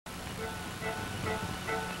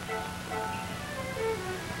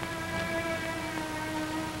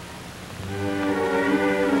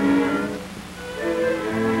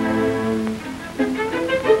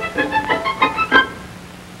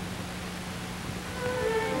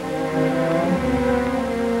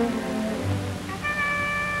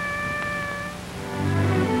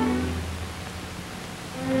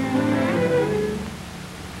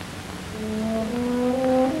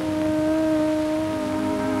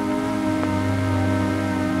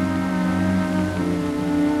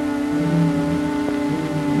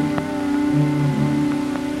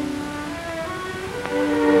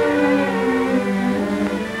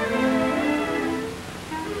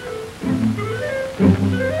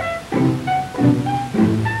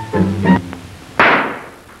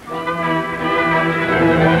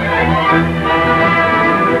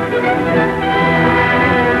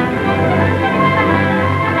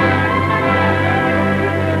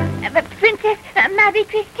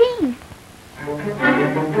Street 15.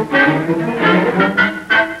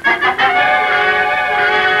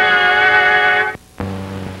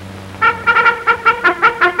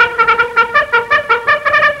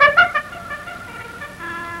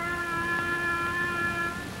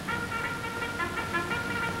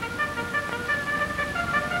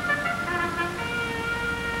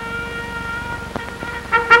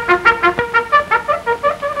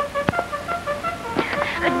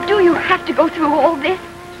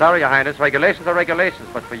 Sorry, Your Highness. Regulations are regulations,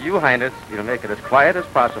 but for you, Highness, we'll make it as quiet as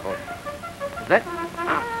possible. Left.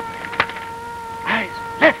 Eyes,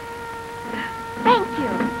 left. Thank you.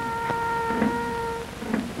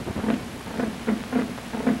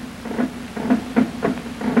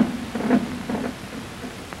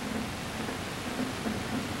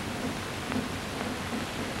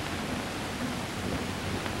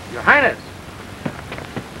 Your Highness.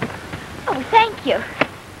 Oh, thank you.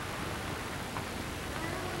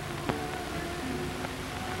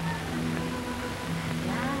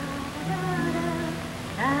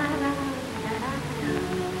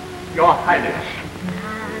 Your Highness,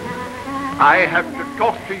 I have to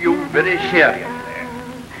talk to you very seriously.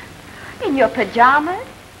 In your pajamas?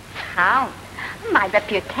 Count. My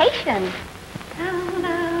reputation.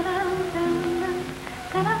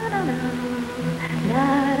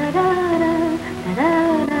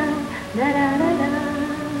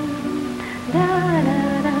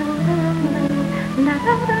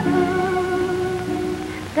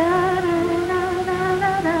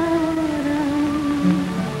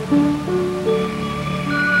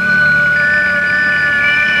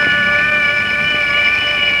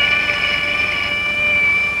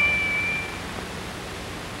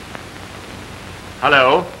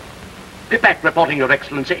 Hello? Pipac reporting, Your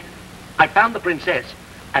Excellency. I found the princess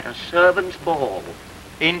at a servants' ball.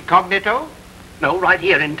 Incognito? No, right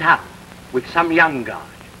here in town, with some young guy.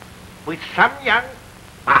 With some young...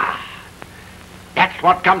 Ah, that's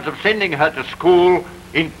what comes of sending her to school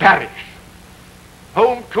in Paris.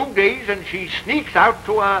 Home 2 days and she sneaks out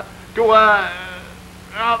to a...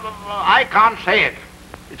 I can't say it.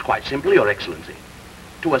 It's quite simple, Your Excellency.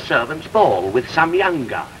 To a servants' ball with some young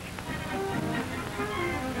guy.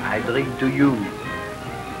 I drink to you,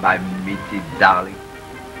 my meaty darling.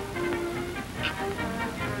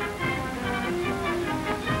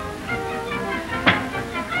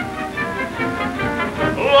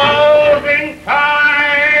 Closing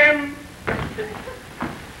time!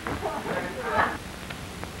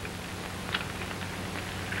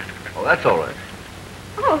 Oh, that's all right.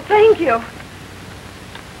 Oh, thank you.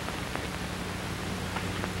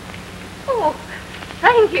 Oh,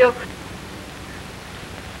 thank you.